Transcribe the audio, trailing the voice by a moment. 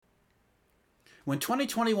When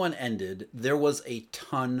 2021 ended, there was a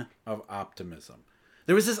ton of optimism.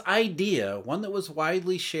 There was this idea, one that was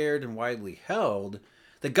widely shared and widely held,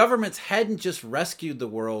 that governments hadn't just rescued the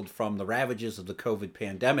world from the ravages of the COVID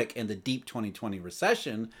pandemic and the deep 2020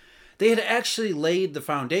 recession, they had actually laid the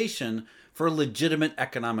foundation for a legitimate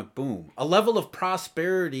economic boom, a level of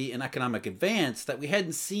prosperity and economic advance that we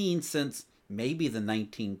hadn't seen since maybe the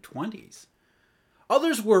 1920s.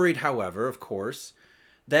 Others worried, however, of course,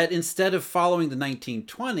 that instead of following the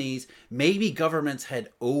 1920s, maybe governments had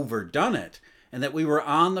overdone it and that we were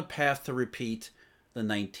on the path to repeat the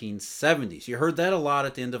 1970s. You heard that a lot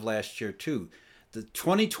at the end of last year, too. The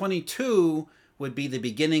 2022 would be the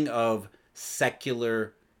beginning of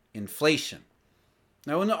secular inflation.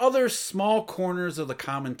 Now, in the other small corners of the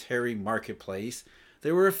commentary marketplace,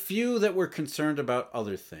 there were a few that were concerned about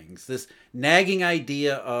other things. This nagging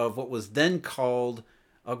idea of what was then called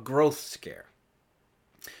a growth scare.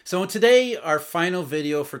 So today, our final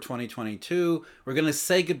video for 2022, we're going to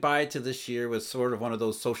say goodbye to this year with sort of one of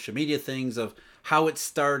those social media things of how it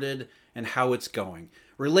started and how it's going,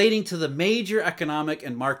 relating to the major economic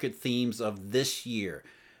and market themes of this year,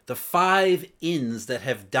 the 5 ins that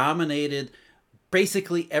have dominated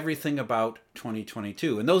basically everything about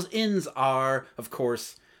 2022. And those ins are, of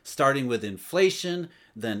course, starting with inflation,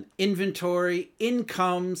 then inventory,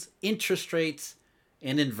 incomes, interest rates,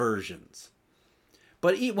 and inversions.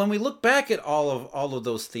 But when we look back at all of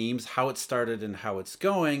those themes, how it started and how it's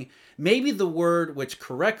going, maybe the word which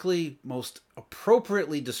correctly, most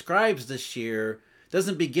appropriately describes this year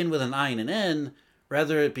doesn't begin with an I and an N,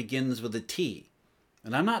 rather it begins with a T.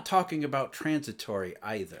 And I'm not talking about transitory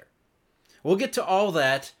either. We'll get to all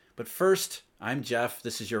that, but first, I'm Jeff.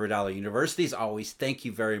 This is Eurodollar University. As always, thank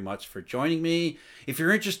you very much for joining me. If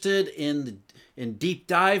you're interested in deep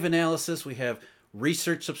dive analysis, we have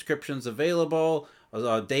research subscriptions available,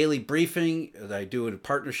 a daily briefing that I do in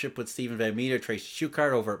partnership with Stephen Van Meter, Tracy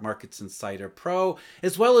Schuchart over at Markets Insider Pro,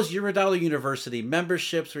 as well as Eurodollar University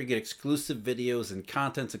memberships where you get exclusive videos and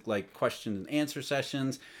content like question and answer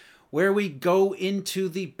sessions, where we go into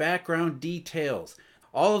the background details.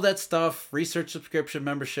 All of that stuff, research subscription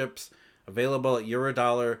memberships, available at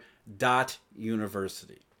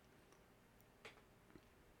eurodollar.university.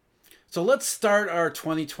 So let's start our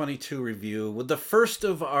 2022 review with the first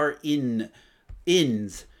of our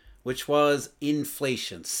ins, which was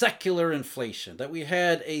inflation, secular inflation, that we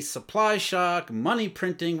had a supply shock, money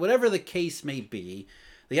printing, whatever the case may be.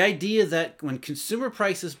 The idea that when consumer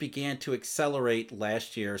prices began to accelerate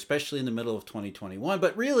last year, especially in the middle of 2021,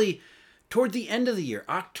 but really toward the end of the year,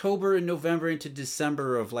 October and November into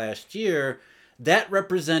December of last year, that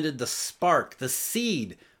represented the spark, the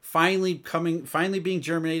seed, finally being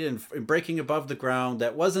germinated and breaking above the ground.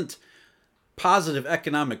 That wasn't positive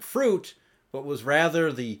economic fruit, but was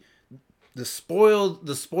rather the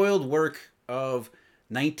spoiled work of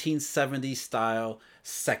 1970s style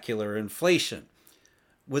secular inflation.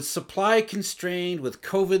 With supply constrained, with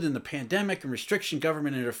COVID and the pandemic and restriction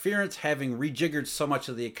government interference having rejiggered so much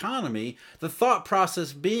of the economy, the thought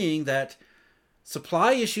process being that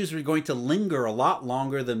supply issues were going to linger a lot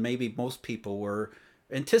longer than maybe most people were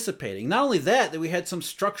anticipating. Not only that we had some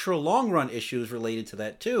structural long-run issues related to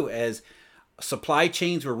that too, as supply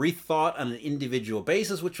chains were rethought on an individual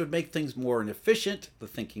basis, which would make things more efficient, the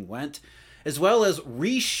thinking went, as well as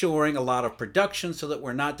reshoring a lot of production so that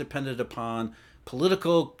we're not dependent upon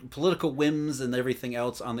political whims and everything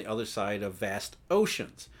else on the other side of vast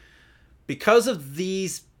oceans. Because of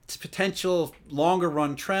these potential longer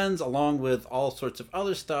run trends, along with all sorts of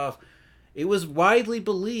other stuff, it was widely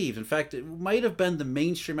believed, in fact, it might have been the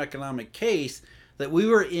mainstream economic case, that we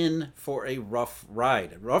were in for a rough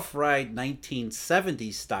ride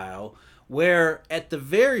 1970s style, where at the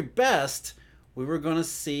very best, we were going to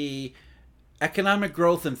see economic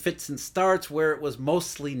growth in fits and starts where it was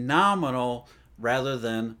mostly nominal rather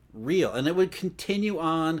than real. And it would continue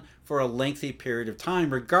on for a lengthy period of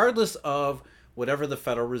time, regardless of whatever the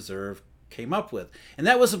Federal Reserve came up with. And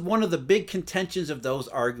that was one of the big contentions of those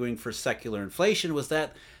arguing for secular inflation, was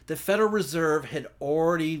that the Federal Reserve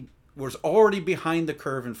was already behind the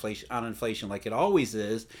curve on inflation like it always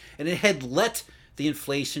is, and it had let the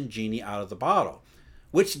inflation genie out of the bottle,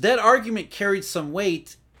 which that argument carried some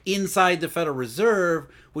weight inside the Federal Reserve,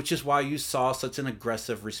 which is why you saw such an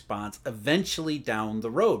aggressive response eventually down the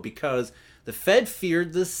road, because the Fed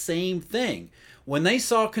feared the same thing. When they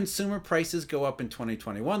saw consumer prices go up in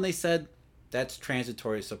 2021, they said, that's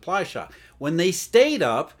transitory supply shock. When they stayed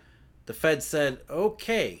up, the Fed said,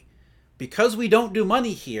 okay, because we don't do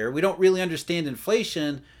money here, we don't really understand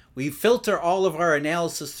inflation, we filter all of our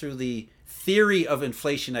analysis through the theory of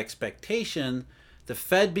inflation expectation, the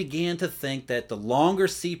Fed began to think that the longer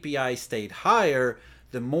CPI stayed higher,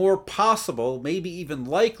 the more possible, maybe even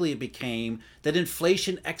likely it became that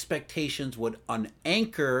inflation expectations would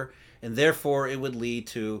unanchor, and therefore it would lead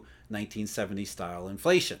to 1970 style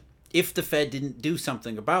inflation if the Fed didn't do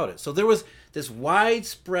something about it. So there was this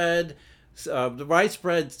widespread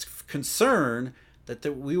concern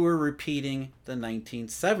that we were repeating the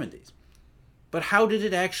 1970s. But how did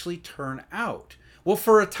it actually turn out? Well,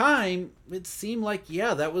 for a time, it seemed like,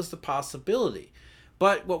 yeah, that was the possibility.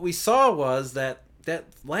 But what we saw was that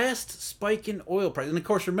last spike in oil price, and of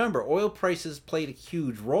course, remember, oil prices played a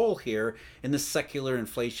huge role here in the secular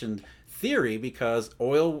inflation theory because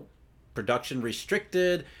oil production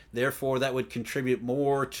restricted, therefore that would contribute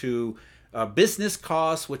more to business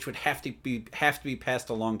costs, which would have to be passed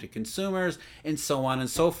along to consumers, and so on and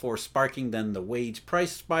so forth, sparking then the wage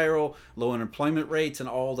price spiral, low unemployment rates, and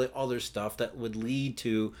all the other stuff that would lead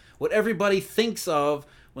to what everybody thinks of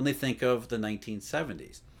when they think of the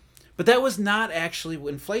 1970s. But that was not actually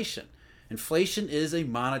inflation. Inflation is a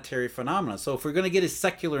monetary phenomenon. So if we're going to get a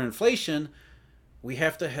secular inflation, we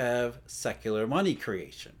have to have secular money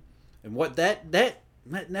creation. And what that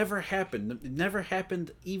never happened. It never happened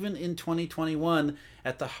even in 2021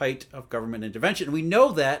 at the height of government intervention. We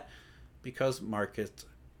know that because markets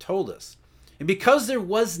told us. And because there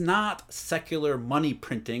was not secular money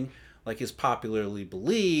printing like is popularly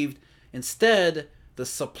believed, instead, the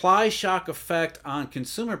supply shock effect on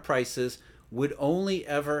consumer prices would only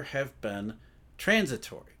ever have been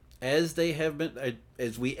transitory. As they have been,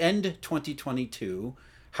 as we end 2022,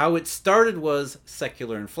 how it started was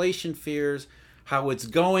secular inflation fears. How it's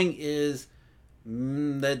going is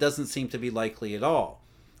that doesn't seem to be likely at all.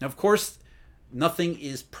 Now, of course, nothing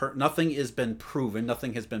has been proven,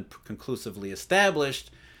 nothing has been conclusively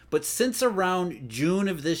established. But since around June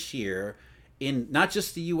of this year, in not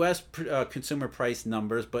just the U.S. Consumer price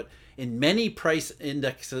numbers, but in many price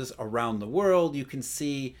indexes around the world, you can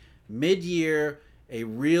see mid-year a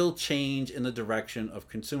real change in the direction of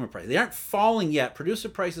consumer prices. They aren't falling yet. Producer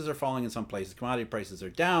prices are falling in some places. Commodity prices are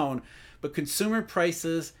down. But consumer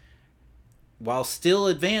prices, while still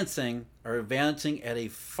advancing, are advancing at a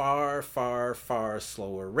far, far, far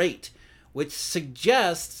slower rate, which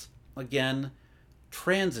suggests, again,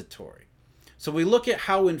 transitory. So we look at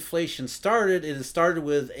how inflation started. It started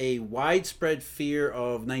with a widespread fear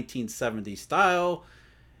of 1970 style.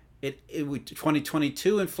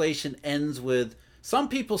 2022 inflation ends with some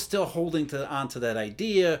people still holding onto that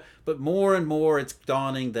idea, but more and more it's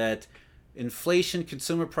dawning that inflation,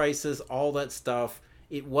 consumer prices, all that stuff,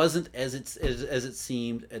 it wasn't as it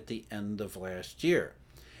seemed at the end of last year.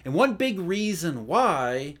 And one big reason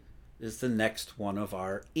why is the next one of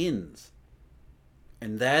our ins.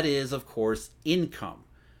 And that is, of course, income.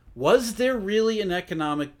 Was there really an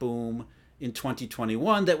economic boom in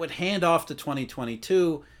 2021 that would hand off to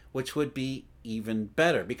 2022, which would be even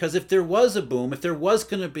better? Because if there was a boom, if there was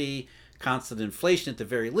going to be constant inflation at the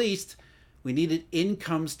very least, we needed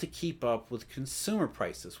incomes to keep up with consumer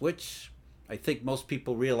prices, which I think most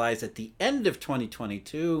people realize at the end of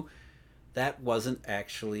 2022, that wasn't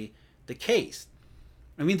actually the case.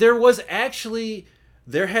 I mean, there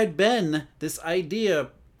had been this idea.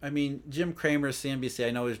 I mean, Jim Cramer, CNBC,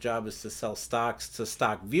 I know his job is to sell stocks to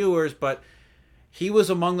stock viewers, but he was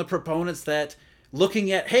among the proponents that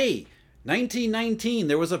looking at, hey, 1919,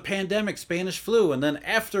 there was a pandemic, Spanish flu, and then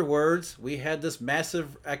afterwards we had this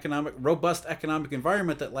massive robust economic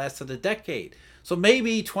environment that lasted a decade. So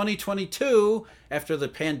maybe 2022, after the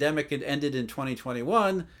pandemic had ended in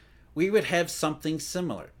 2021, we would have something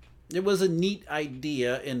similar. It was a neat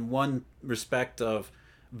idea in one respect of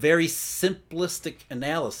very simplistic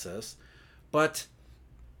analysis, but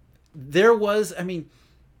there was, I mean,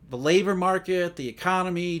 the labor market, the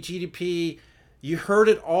economy, GDP, you heard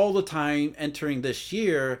it all the time entering this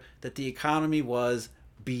year that the economy was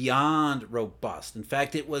beyond robust. In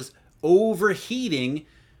fact, it was overheating.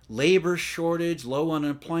 Labor shortage, low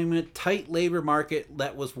unemployment, tight labor market,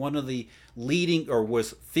 that was one of the leading, or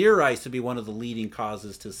was theorized to be one of the leading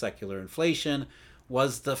causes to secular inflation,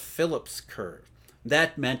 was the Phillips curve.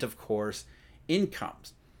 That meant, of course,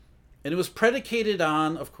 incomes. And it was predicated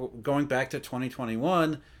on, of course, going back to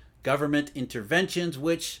 2021, government interventions,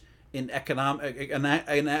 which in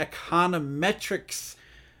econometrics,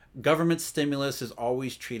 government stimulus is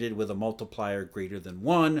always treated with a multiplier greater than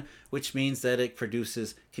 1, which means that it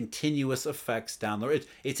produces continuous effects down the road.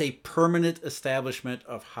 It's a permanent establishment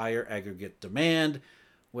of higher aggregate demand,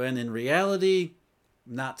 when in reality,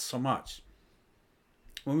 not so much.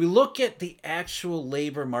 When we look at the actual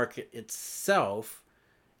labor market itself,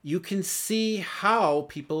 you can see how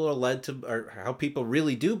people are led to, or how people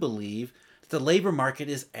really do believe the labor market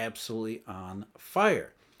is absolutely on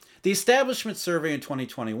fire. The establishment survey in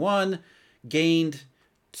 2021 gained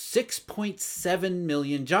 6.7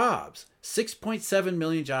 million jobs. 6.7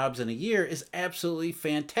 million jobs in a year is absolutely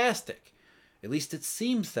fantastic. At least it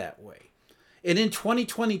seems that way. And in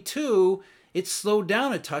 2022, it slowed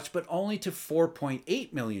down a touch, but only to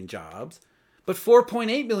 4.8 million jobs. But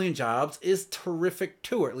 4.8 million jobs is terrific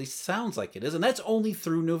too, or at least sounds like it is. And that's only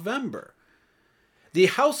through November. The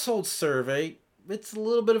household survey, it's a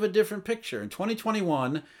little bit of a different picture. In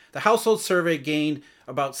 2021, the household survey gained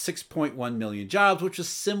about 6.1 million jobs, which is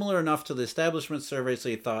similar enough to the establishment survey. So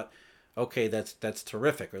you thought, okay, that's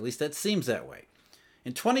terrific, or at least that seems that way.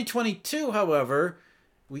 In 2022, however,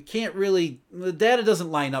 we can't really, the data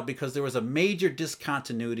doesn't line up because there was a major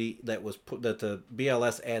discontinuity that the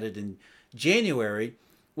BLS added in January,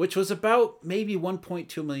 which was about maybe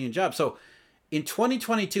 1.2 million jobs. So in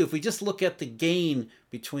 2022, if we just look at the gain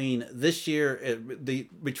between this year,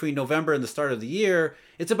 between November and the start of the year,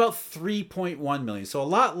 it's about 3.1 million. So a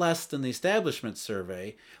lot less than the establishment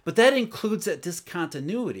survey, but that includes that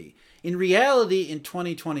discontinuity. In reality, in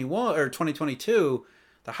 2021 or 2022,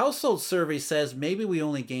 the household survey says maybe we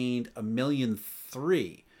only gained 1.3 million,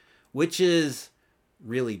 which is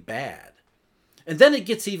really bad. And then it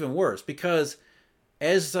gets even worse because,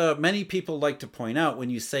 as many people like to point out, when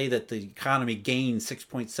you say that the economy gained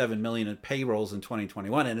 6.7 million in payrolls in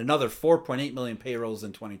 2021 and another 4.8 million payrolls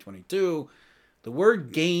in 2022, the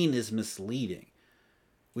word gain is misleading.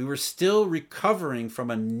 We were still recovering from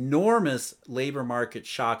an enormous labor market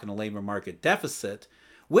shock and a labor market deficit,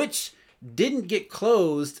 which didn't get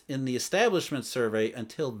closed in the establishment survey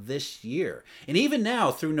until this year. And even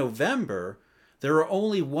now, through November, there are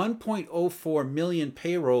only 1.04 million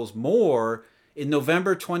payrolls more in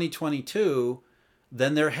November 2022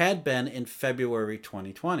 than there had been in February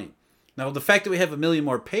 2020. Now, the fact that we have 1 million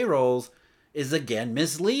more payrolls is again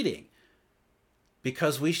misleading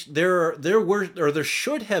because there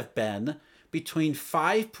should have been between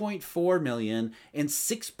 5.4 million and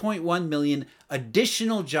 6.1 million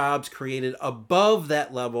additional jobs created above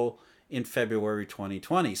that level in February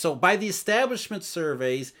 2020. So by the establishment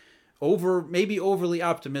surveys, maybe overly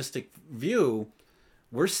optimistic view,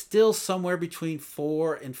 we're still somewhere between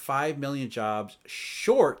 4 and 5 million jobs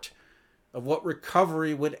short of what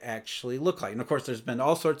recovery would actually look like. And of course, there's been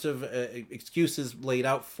all sorts of excuses laid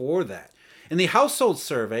out for that. In the household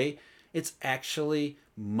survey, it's actually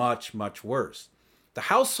much, much worse. The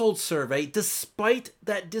household survey, despite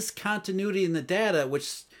that discontinuity in the data,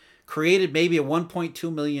 which created maybe a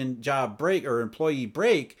 1.2 million job break or employee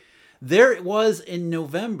break, there it was in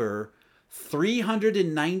November,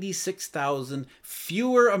 396,000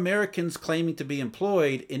 fewer Americans claiming to be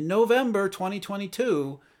employed in November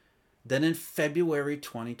 2022 than in February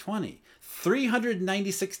 2020.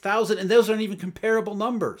 396,000, and those aren't even comparable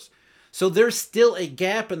numbers. So there's still a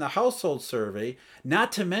gap in the household survey,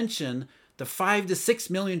 not to mention the 5 to 6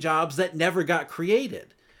 million jobs that never got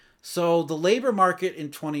created. So the labor market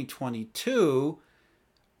in 2022,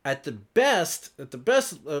 at the best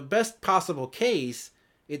possible case,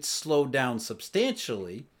 it slowed down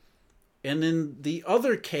substantially. And in the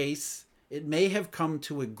other case, it may have come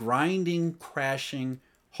to a grinding, crashing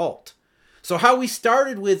halt. So how we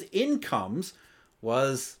started with incomes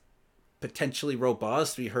was potentially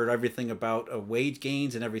robust. We heard everything about wage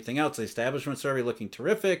gains and everything else. The establishment survey looking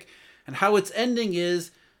terrific. And how it's ending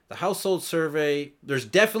is the household survey. There's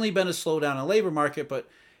definitely been a slowdown in the labor market, but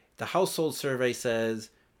the household survey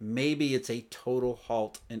says maybe it's a total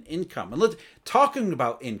halt in income. And talking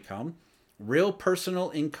about income, real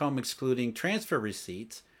personal income excluding transfer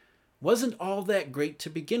receipts wasn't all that great to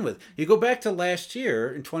begin with. You go back to last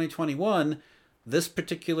year in 2021, this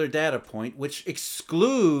particular data point, which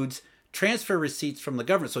excludes transfer receipts from the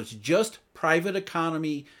government. So it's just private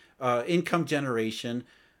economy income generation,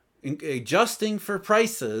 adjusting for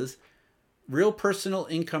prices. Real personal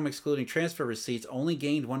income excluding transfer receipts only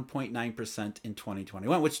gained 1.9% in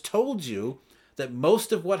 2021, which told you that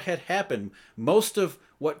most of what had happened, most of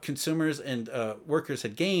what consumers and workers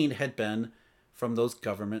had gained had been from those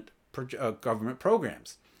government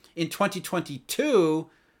programs. In 2022,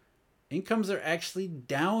 incomes are actually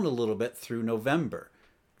down a little bit through November,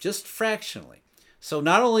 just fractionally. So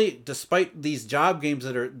not only, despite these job gains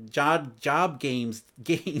that are gains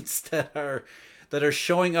that are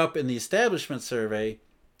showing up in the establishment survey,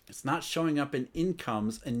 it's not showing up in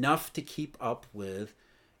incomes enough to keep up with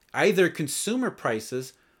either consumer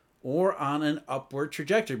prices or on an upward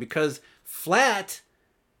trajectory, because flat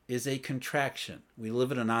is a contraction. We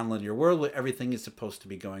live in a nonlinear world where everything is supposed to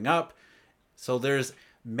be going up. So there's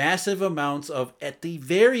massive amounts of, at the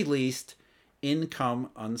very least, income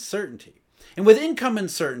uncertainty. And with income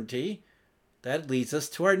uncertainty, that leads us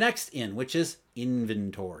to our next in, which is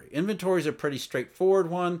inventory. Inventory is a pretty straightforward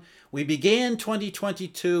one. We began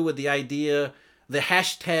 2022 with the idea, the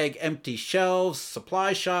hashtag empty shelves,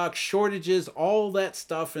 supply shock, shortages, all that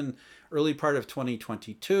stuff in early part of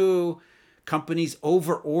 2022. Companies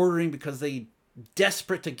over ordering because they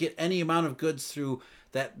desperate to get any amount of goods through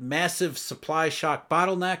that massive supply shock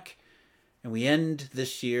bottleneck. And we end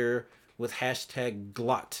this year with hashtag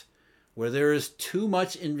glut, where there is too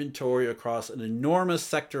much inventory across an enormous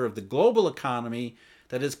sector of the global economy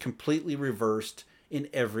that is completely reversed in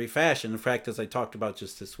every fashion. In fact, as I talked about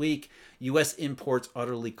just this week, U.S. imports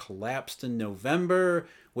utterly collapsed in November,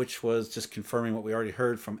 which was just confirming what we already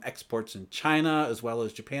heard from exports in China, as well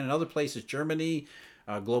as Japan and other places, Germany.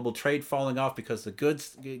 Global trade falling off because the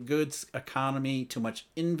goods economy, too much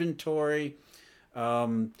inventory. We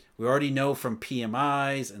already know from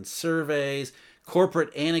PMIs and surveys,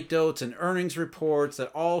 corporate anecdotes and earnings reports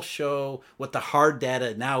that all show what the hard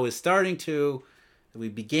data now is starting to. We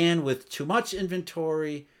began with too much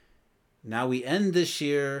inventory. Now we end this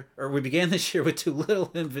year, or we began this year with too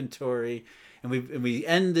little inventory, and we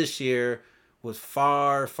end this year with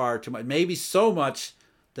far, far too much. Maybe so much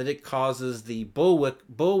that it causes the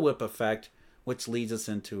bullwhip effect, which leads us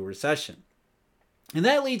into a recession. And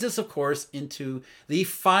that leads us, of course, into the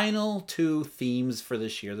final two themes for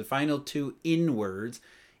this year, the final two inwards,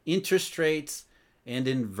 interest rates and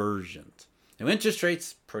inversions. Now, interest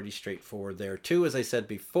rates, pretty straightforward there too. As I said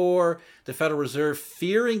before, the Federal Reserve,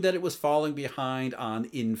 fearing that it was falling behind on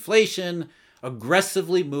inflation,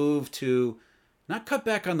 aggressively moved to not cut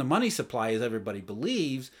back on the money supply as everybody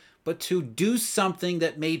believes, but to do something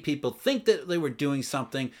that made people think that they were doing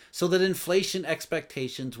something so that inflation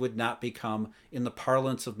expectations would not become, in the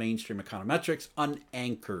parlance of mainstream econometrics,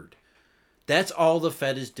 unanchored. That's all the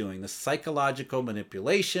Fed is doing, the psychological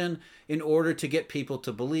manipulation in order to get people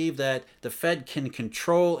to believe that the Fed can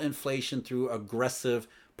control inflation through aggressive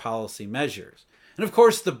policy measures. And of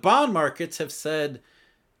course, the bond markets have said,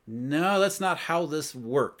 no, that's not how this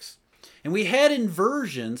works. And we had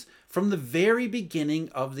inversions from the very beginning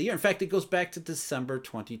of the year. In fact, it goes back to December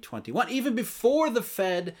 2021, even before the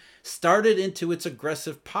Fed started into its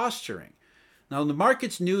aggressive posturing. Now, the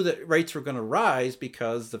markets knew that rates were going to rise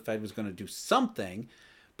because the Fed was going to do something,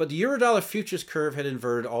 but the Eurodollar futures curve had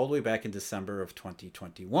inverted all the way back in December of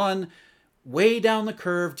 2021, way down the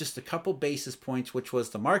curve, just a couple basis points, which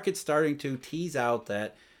was the market starting to tease out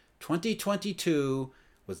that 2022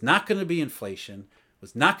 was not going to be inflation,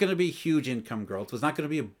 was not going to be huge income growth, was not going to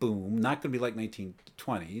be a boom, not going to be like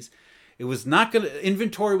 1920s. It was not going to,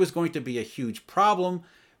 inventory was going to be a huge problem,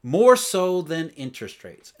 more so than interest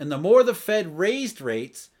rates. And the more the Fed raised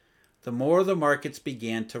rates, the more the markets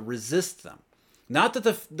began to resist them. Not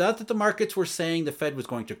that the markets were saying the Fed was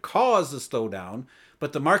going to cause the slowdown,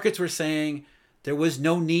 but the markets were saying there was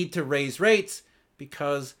no need to raise rates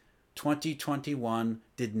because 2021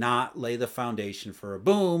 did not lay the foundation for a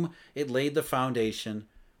boom. It laid the foundation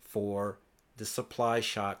for the supply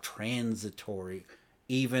shock, transitory,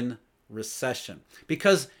 even recession.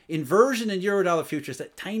 Because inversion in Eurodollar futures,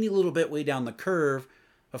 that tiny little bit way down the curve,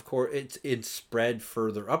 of course, it spread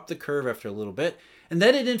further up the curve after a little bit, and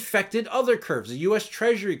then it infected other curves. The U.S.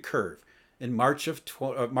 Treasury curve in March of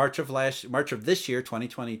this year,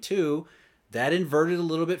 2022, that inverted a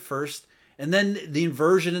little bit first. And then the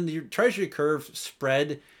inversion in the Treasury curve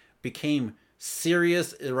spread, became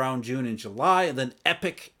serious around June and July, and then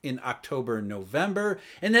epic in October and November.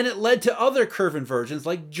 And then it led to other curve inversions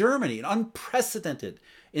like Germany, and unprecedented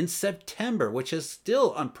in September, which is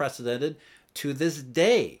still unprecedented to this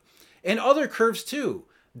day. And other curves too.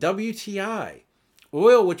 WTI,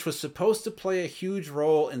 oil, which was supposed to play a huge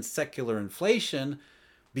role in secular inflation,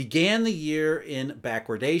 began the year in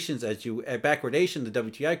backwardation, the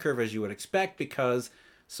WTI curve, as you would expect, because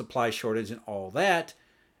supply shortage and all that.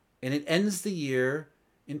 And it ends the year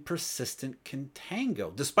in persistent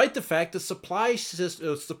contango, despite the fact the supply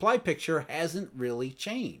picture hasn't really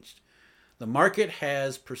changed. The market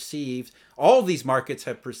has perceived, all these markets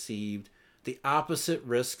have perceived the opposite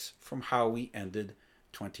risks from how we ended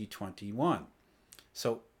 2021.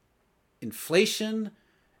 So inflation,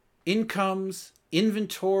 incomes,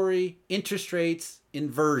 inventory, interest rates,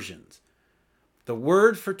 inversions. The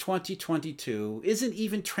word for 2022 isn't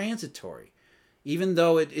even transitory, even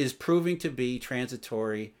though it is proving to be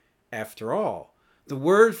transitory after all. The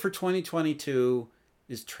word for 2022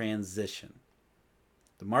 is transition.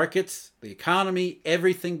 The markets, the economy,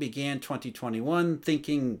 everything began 2021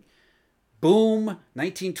 thinking boom,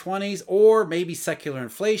 1920s, or maybe secular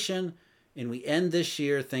inflation, and we end this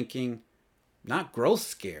year thinking not growth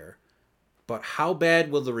scare, but how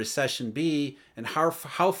bad will the recession be, and how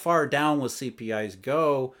far down will CPIs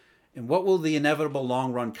go, and what will the inevitable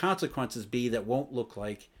long-run consequences be that won't look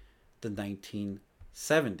like the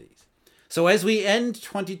 1970s? So as we end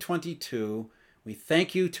 2022, we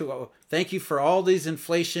thank you for all these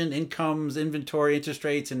inflation, incomes, inventory, interest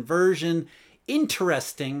rates, inversion.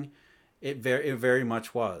 Interesting, it very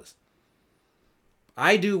much was.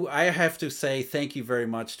 I have to say thank you very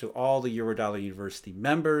much to all the Eurodollar University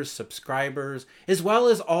members, subscribers, as well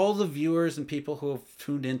as all the viewers and people who have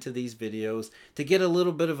tuned into these videos to get a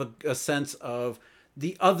little bit of a sense of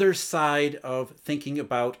the other side of thinking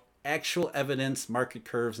about actual evidence, market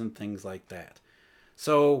curves, and things like that.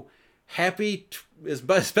 So happy, as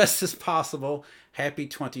best as possible, happy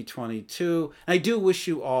 2022. And I do wish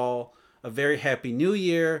you all a very happy new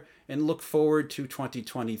year and look forward to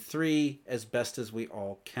 2023 as best as we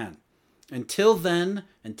all can. Until then,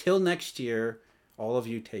 until next year, all of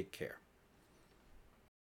you take care.